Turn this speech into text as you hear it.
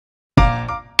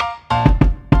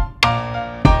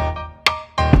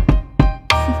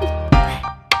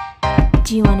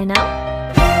Do you wanna know?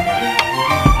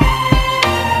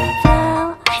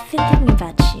 Well, I've been thinking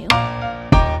about you,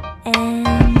 and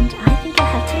I think I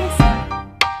have to listen,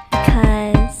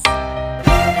 because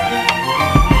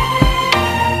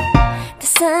the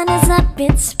sun is up,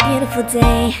 it's a beautiful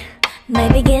day. My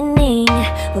beginning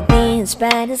will be as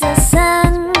bright as the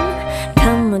sun.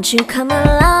 Come, won't you come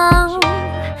along?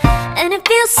 And it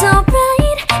feels so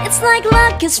bright, it's like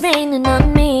luck is raining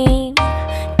on me.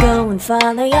 Go and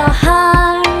follow your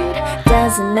heart,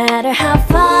 doesn't matter how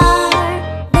far.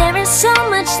 There is so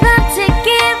much love to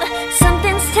give,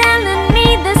 something's telling me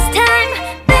this time.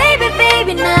 Baby,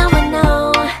 baby, now I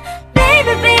know.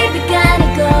 Baby, baby, gotta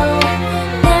go.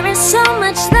 There is so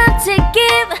much love to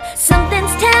give,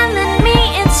 something's telling me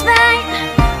it's right.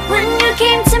 When you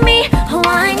came to me, oh,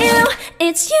 I knew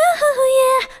it's you,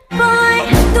 yeah, boy.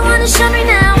 The one who showed me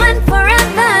now and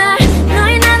forever. No,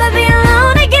 you'll never be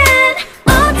alone again.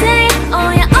 All day,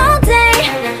 oh yeah, all day.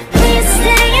 Please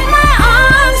stay in my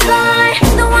arms, boy.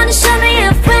 The one who showed me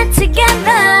if we're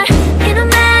together. It don't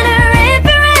matter if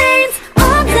it rains.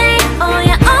 All day, oh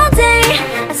yeah, all day.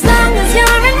 As long as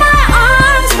you're in my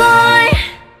arms, boy.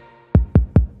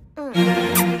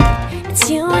 It's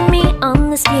you and me on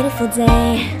this beautiful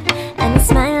day, and we're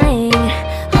smiling,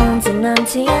 holding on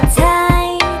to you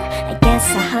tight. I guess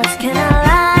our hearts can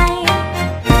align,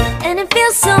 and it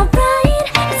feels so bright.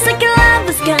 It's like your love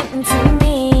has gotten to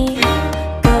me.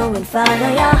 Go and follow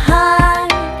your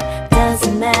heart,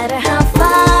 doesn't matter how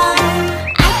far.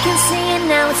 I can see it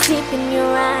now, it's deep in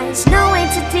your eyes. No way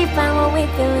to define what we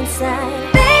feel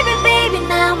inside. Baby, baby,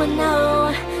 now I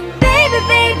know. Baby,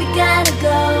 baby, gotta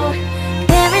go.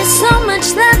 There is so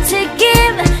much love to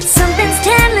give, something's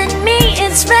telling me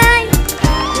it's right.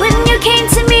 When you came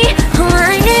to me, oh,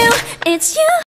 I knew it's you.